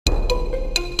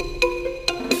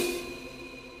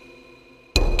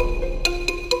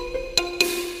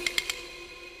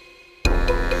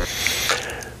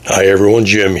Hi everyone,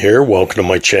 Jim here. Welcome to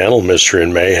my channel, Mystery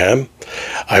and Mayhem.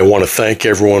 I want to thank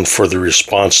everyone for the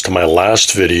response to my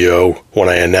last video when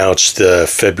I announced the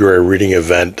February reading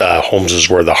event, Holmes is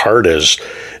Where the Heart Is.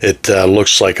 It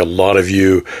looks like a lot of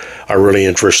you are really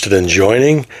interested in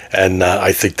joining, and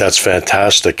I think that's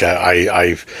fantastic.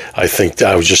 I think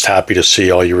I was just happy to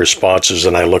see all your responses,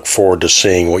 and I look forward to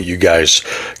seeing what you guys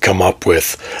come up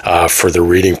with for the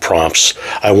reading prompts.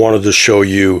 I wanted to show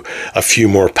you a few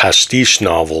more pastiche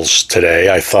novels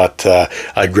today. I thought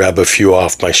I'd grab a few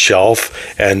off my shelf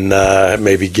and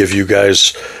maybe give you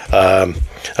guys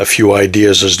a few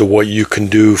ideas as to what you can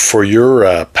do for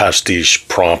your pastiche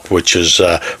prompt, which is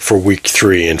for week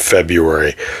 3 in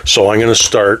February. So I'm going to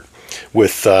start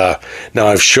with, now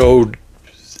I've showed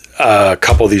a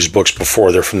couple of these books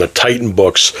before. They're from the Titan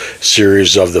Books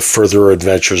series of the Further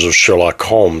Adventures of Sherlock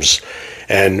Holmes.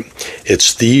 And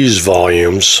it's these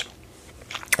volumes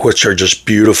which are just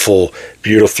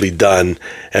beautifully done,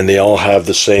 and they all have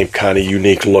the same kind of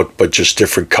unique look, but just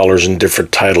different colors and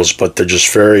different titles, but they're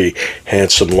just very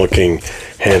handsome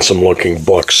looking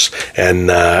books. And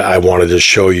I wanted to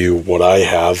show you what I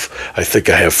have. I think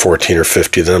I have 14 or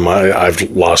 50 of them. I've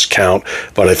lost count,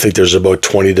 but I think there's about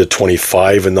 20 to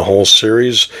 25 in the whole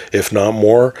series, if not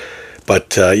more.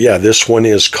 But yeah, this one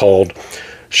is called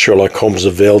Sherlock Holmes,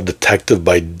 The Veiled Detective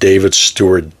by David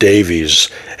Stuart Davies,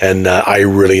 and I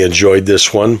really enjoyed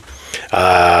this one.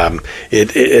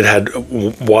 It had,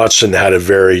 Watson had a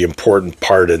very important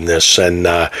part in this, and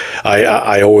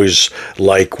I always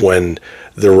like when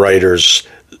the writers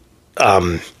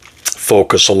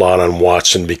focus a lot on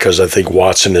Watson, because I think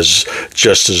Watson is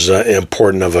just as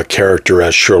important of a character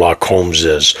as Sherlock Holmes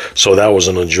is. So that was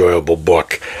an enjoyable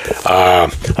book.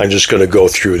 I'm just going to go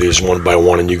through these one by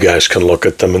one, and you guys can look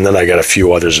at them, and then I got a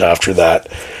few others after that.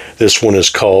 This one is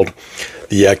called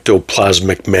The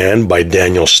Ectoplasmic Man by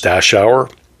Daniel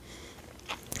Stashower.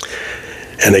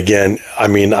 And again, I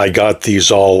mean, I got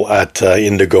these all at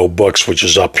Indigo Books, which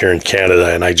is up here in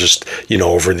Canada, and I just, you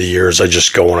know, over the years, I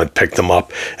just go and I'd pick them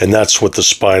up, and that's what the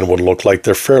spine would look like.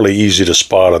 They're fairly easy to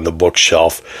spot on the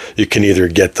bookshelf. You can either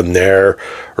get them there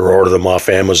or order them off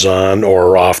Amazon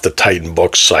or off the Titan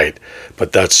Books site.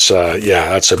 But that's, yeah,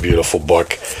 that's a beautiful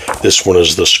book. This one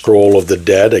is The Scroll of the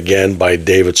Dead, again, by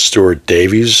David Stuart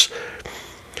Davies.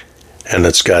 And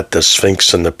it's got the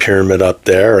Sphinx and the pyramid up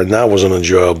there, and that was an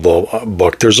enjoyable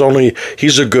book. There's only,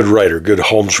 he's a good writer, good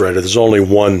Holmes writer. There's only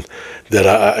one that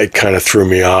I kind of threw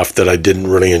me off that I didn't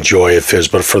really enjoy of his,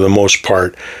 but for the most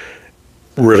part,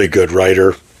 really good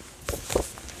writer.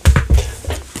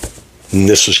 And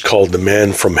this is called The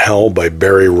Man from Hell by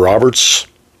Barry Roberts.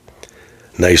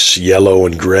 Nice yellow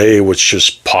and gray, which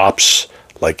just pops.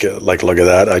 Like look at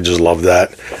that. I just love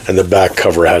that. And the back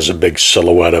cover has a big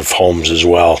silhouette of Holmes as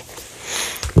well.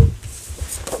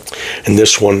 And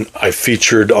this one I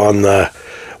featured on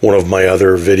one of my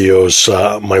other videos,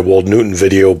 my Wold Newton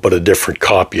video, but a different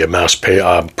copy, a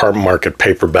market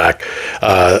paperback,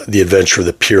 The Adventure of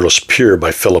the Peerless Peer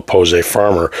by Philip Jose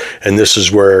Farmer. And this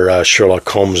is where Sherlock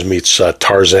Holmes meets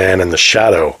Tarzan and the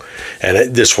Shadow.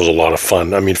 And this was a lot of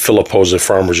fun. I mean, Philip Jose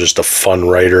Farmer is just a fun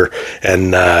writer.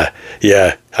 And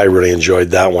yeah, I really enjoyed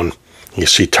that one. You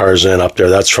see Tarzan up there.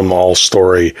 That's from All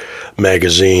Story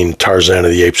magazine, Tarzan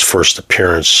of the Apes' first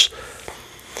appearance.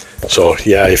 So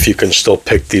yeah, if you can still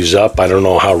pick these up, I don't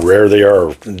know how rare they are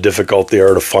or difficult they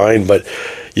are to find, but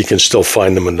you can still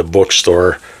find them in the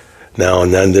bookstore now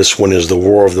and then. This one is The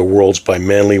War of the Worlds by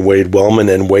Manly Wade Wellman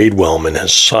and Wade Wellman,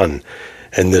 his son.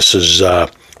 And this is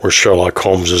where Sherlock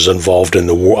Holmes is involved in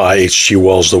the H.G.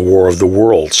 Wells' The War of the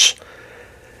Worlds.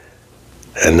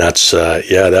 And that's,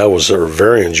 yeah, that was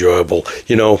very enjoyable.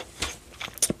 You know,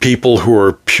 people who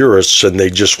are purists and they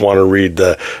just want to read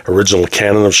the original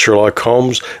canon of Sherlock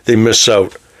Holmes, they miss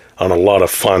out on a lot of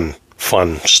fun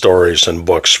stories and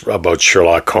books about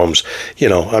Sherlock Holmes. You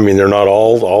know, I mean, they're not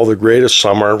all the greatest.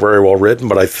 Some aren't very well written,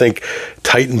 but I think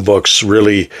Titan Books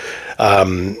really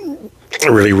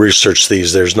research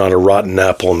these. There's not a rotten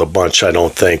apple in the bunch, I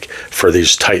don't think, for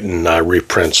these Titan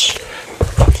reprints.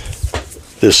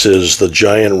 This is The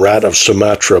Giant Rat of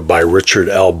Sumatra by Richard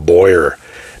L. Boyer.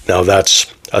 Now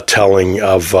that's a telling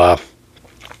of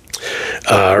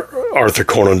Arthur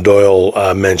Conan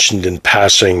Doyle mentioned in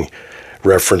passing,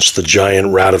 referenced the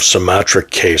Giant Rat of Sumatra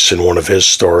case in one of his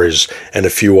stories, and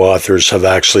a few authors have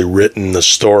actually written the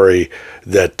story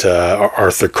that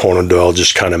Arthur Conan Doyle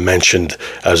just kind of mentioned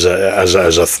as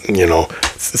a you know,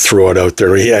 threw it out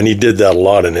there. And he did that a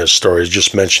lot in his stories,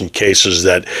 just mentioned cases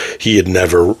that he had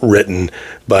never written,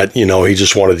 but you know, he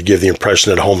just wanted to give the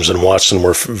impression that Holmes and Watson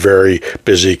were very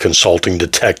busy consulting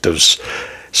detectives.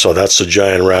 So that's the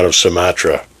Giant Rat of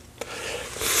Sumatra.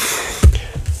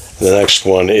 The next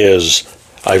one is,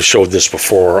 I've showed this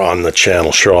before on the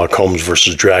channel, Sherlock Holmes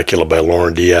versus Dracula by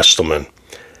Lauren D. Estelman.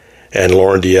 And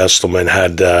Lauren D. Estelman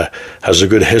has a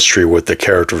good history with the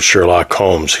character of Sherlock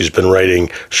Holmes. He's been writing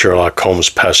Sherlock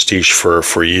Holmes Pastiche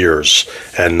for years,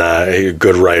 and a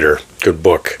good writer, good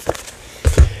book.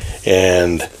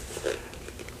 And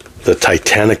The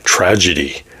Titanic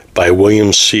Tragedy by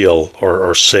William Seal,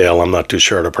 or Sale, I'm not too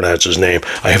sure how to pronounce his name.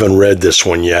 I haven't read this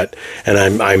one yet, and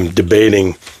I'm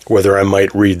debating whether I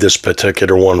might read this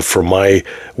particular one for my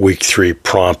week 3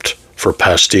 prompt for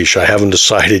Pastiche. I haven't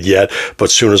decided yet, but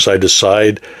as soon as I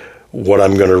decide what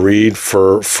I'm going to read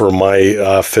for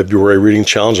my February reading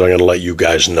challenge, I'm going to let you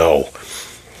guys know.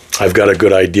 I've got a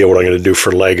good idea what I'm going to do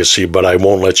for Legacy, but I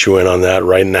won't let you in on that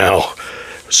right now.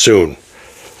 Soon.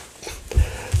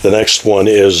 The next one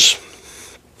is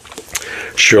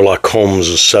Sherlock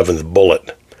Holmes' Seventh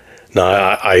Bullet.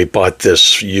 Now, I bought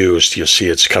this used. You see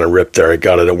it's kind of ripped there. I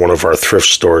got it at one of our thrift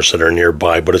stores that are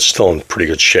nearby, but it's still in pretty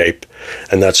good shape.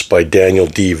 And that's by Daniel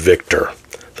D. Victor,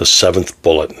 The Seventh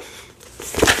Bullet.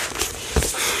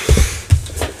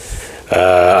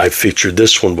 I featured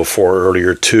this one before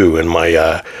earlier, too, in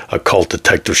my Occult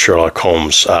Detective Sherlock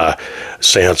Holmes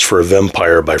Seance for a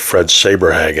Vampire by Fred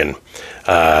Saberhagen.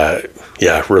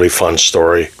 Yeah, really fun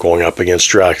story, going up against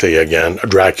Dracula again.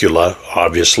 Dracula,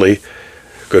 obviously.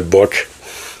 Good book.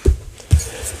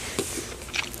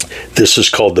 This is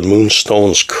called The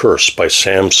Moonstone's Curse by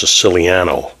Sam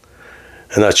Siciliano.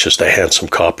 And that's just a handsome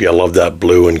copy. I love that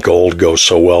blue and gold go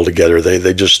so well together.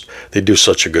 They do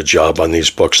such a good job on these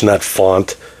books. And that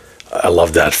font, I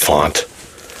love that font.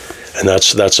 And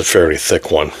that's a fairly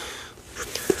thick one.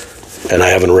 And I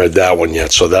haven't read that one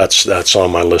yet, so that's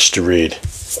on my list to read.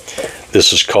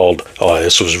 This is called,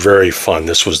 this was very fun.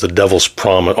 This was The Devil's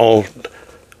Promise. Oh,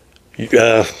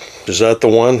 is that the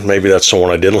one? Maybe that's the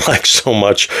one I didn't like so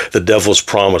much. The Devil's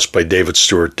Promise by David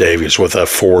Stuart Davies, with a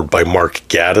foreword by Mark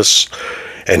Gatiss.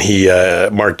 And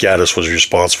Mark Gatiss was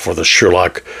responsible for the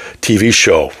Sherlock TV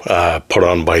show put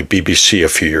on by BBC a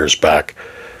few years back.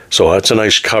 So that's a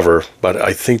nice cover, but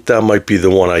I think that might be the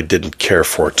one I didn't care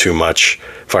for too much,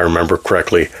 if I remember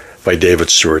correctly, by David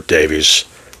Stuart Davies.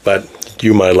 But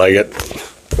you might like it.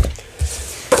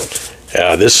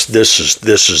 Yeah, this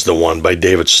is the one by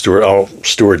David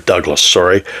Stuart Douglas.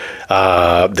 Sorry,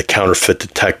 The Counterfeit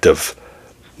Detective.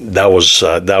 That was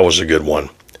a good one,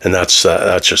 and that's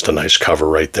just a nice cover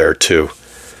right there too.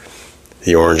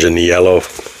 The orange and the yellow.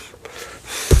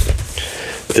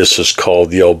 This is called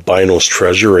The Albino's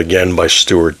Treasure, again by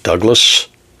Stuart Douglas.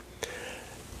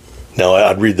 Now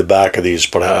I'd read the back of these,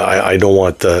 but I don't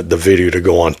want the video to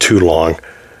go on too long.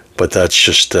 But that's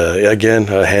just, again,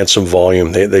 a handsome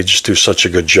volume. They just do such a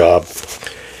good job.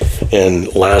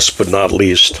 And last but not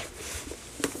least,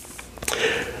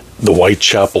 The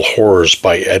Whitechapel Horrors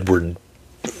by Edward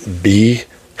B.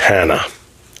 Hanna.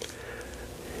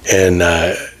 And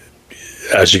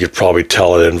as you could probably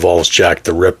tell, it involves Jack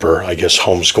the Ripper. I guess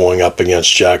Holmes going up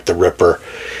against Jack the Ripper.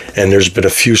 And there's been a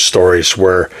few stories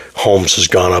where Holmes has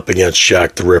gone up against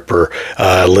Jack the Ripper.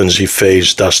 Lindsay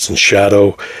Fay's Dust and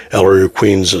Shadow, Ellery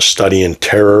Queen's A Study in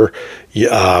Terror,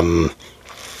 the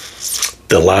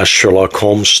last Sherlock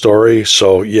Holmes story.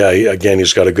 So yeah, again,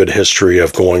 he's got a good history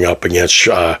of going up against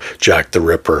Jack the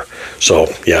Ripper. So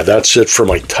yeah, that's it for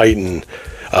my Titan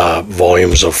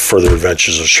volumes of Further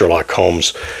Adventures of Sherlock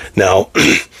Holmes. Now,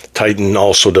 Titan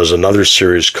also does another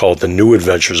series called The New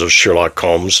Adventures of Sherlock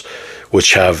Holmes,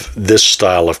 which have this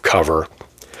style of cover.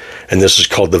 And this is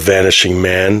called The Vanishing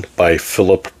Man by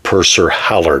Philip Purser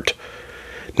Hallard.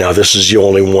 Now, this is the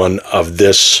only one of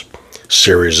this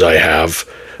series I have,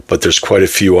 but there's quite a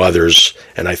few others.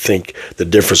 And I think the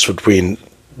difference between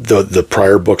the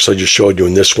prior books I just showed you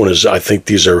and this one is, I think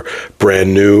these are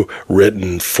brand new,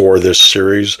 written for this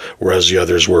series, whereas the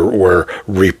others were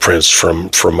reprints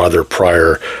from other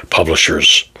prior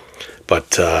publishers.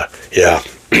 But yeah,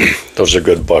 those are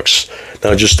good books.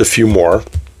 Now just a few more.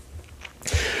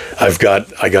 I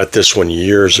got this one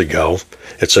years ago.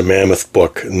 It's a Mammoth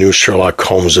book, New Sherlock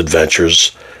Holmes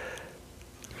Adventures.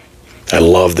 I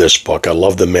love this book. I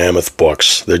love the Mammoth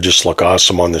books. They just look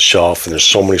awesome on the shelf, and there's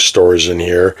so many stories in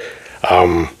here.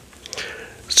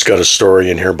 It's got a story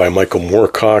in here by Michael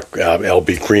Moorcock,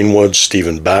 L.B. Greenwood,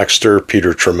 Stephen Baxter,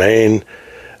 Peter Tremaine,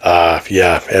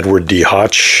 yeah, Edward D.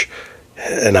 Hotch.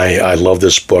 And I love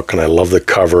this book, and I love the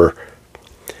cover.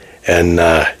 And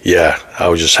yeah, I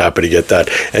was just happy to get that.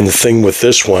 And the thing with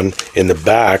this one, in the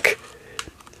back,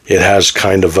 it has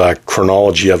kind of a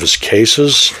chronology of his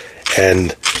cases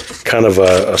and kind of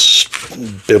a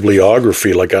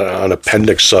bibliography, like an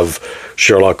appendix of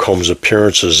Sherlock Holmes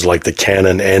appearances, like the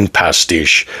canon and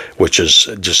Pastiche, which is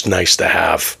just nice to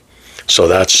have. So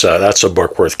that's a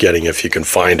book worth getting if you can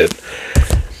find it.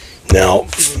 Now,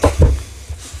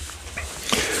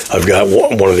 I've got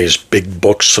one of these big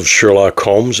books of Sherlock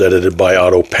Holmes, edited by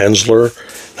Otto Penzler.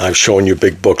 I've shown you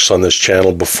big books on this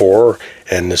channel before,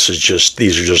 and these are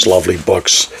just lovely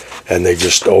books, and they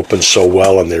just open so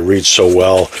well and they read so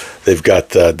well. They've got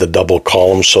the double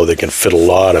columns so they can fit a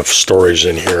lot of stories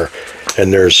in here,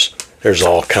 and there's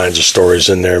all kinds of stories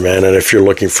in there, man. And if you're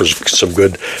looking for some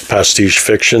good pastiche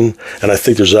fiction, and I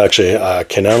think there's actually a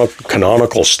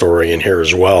canonical story in here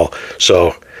as well.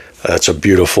 So that's a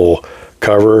beautiful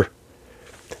cover.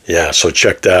 Yeah, so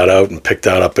check that out and pick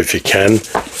that up if you can.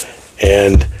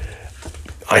 And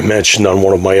I mentioned on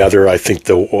one of my other, I think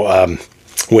the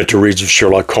Winter Reads of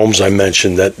Sherlock Holmes, I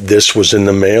mentioned that this was in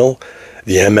the mail.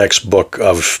 The MX book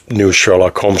of new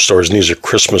Sherlock Holmes stories, and these are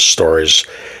Christmas stories.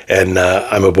 And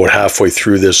I'm about halfway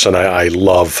through this, and I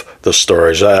love the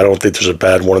stories. I don't think there's a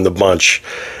bad one in the bunch.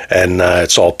 And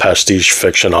it's all pastiche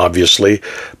fiction, obviously.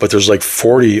 But there's like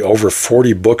over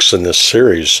 40 books in this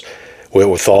series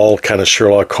with all kind of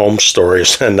Sherlock Holmes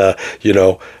stories. And, you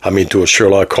know, I mean, to a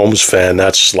Sherlock Holmes fan,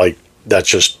 that's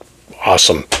just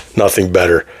awesome. Nothing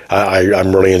better.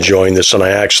 I'm really enjoying this, and I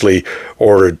actually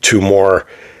ordered 2 more.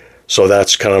 So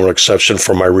that's kind of an exception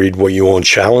for my Read What You Own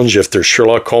challenge. If they're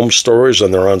Sherlock Holmes stories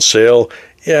and they're on sale,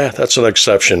 yeah, that's an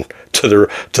exception to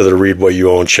the Read What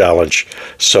You Own challenge.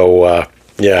 So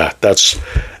yeah, that's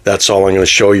all I'm going to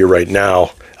show you right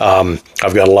now.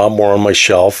 I've got a lot more on my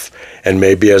shelf, and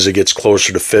maybe as it gets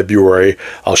closer to February,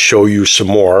 I'll show you some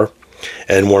more.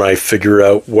 And when I figure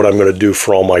out what I'm going to do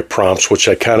for all my prompts, which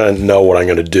I kind of know what I'm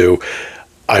going to do,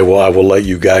 I will let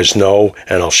you guys know,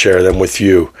 and I'll share them with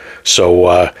you. So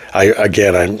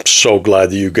I'm so glad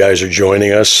that you guys are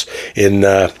joining us in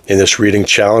this reading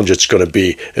challenge. It's going to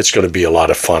be a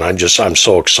lot of fun. I'm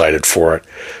so excited for it.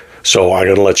 So I'm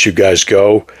going to let you guys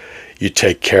go. You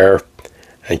take care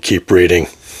and keep reading.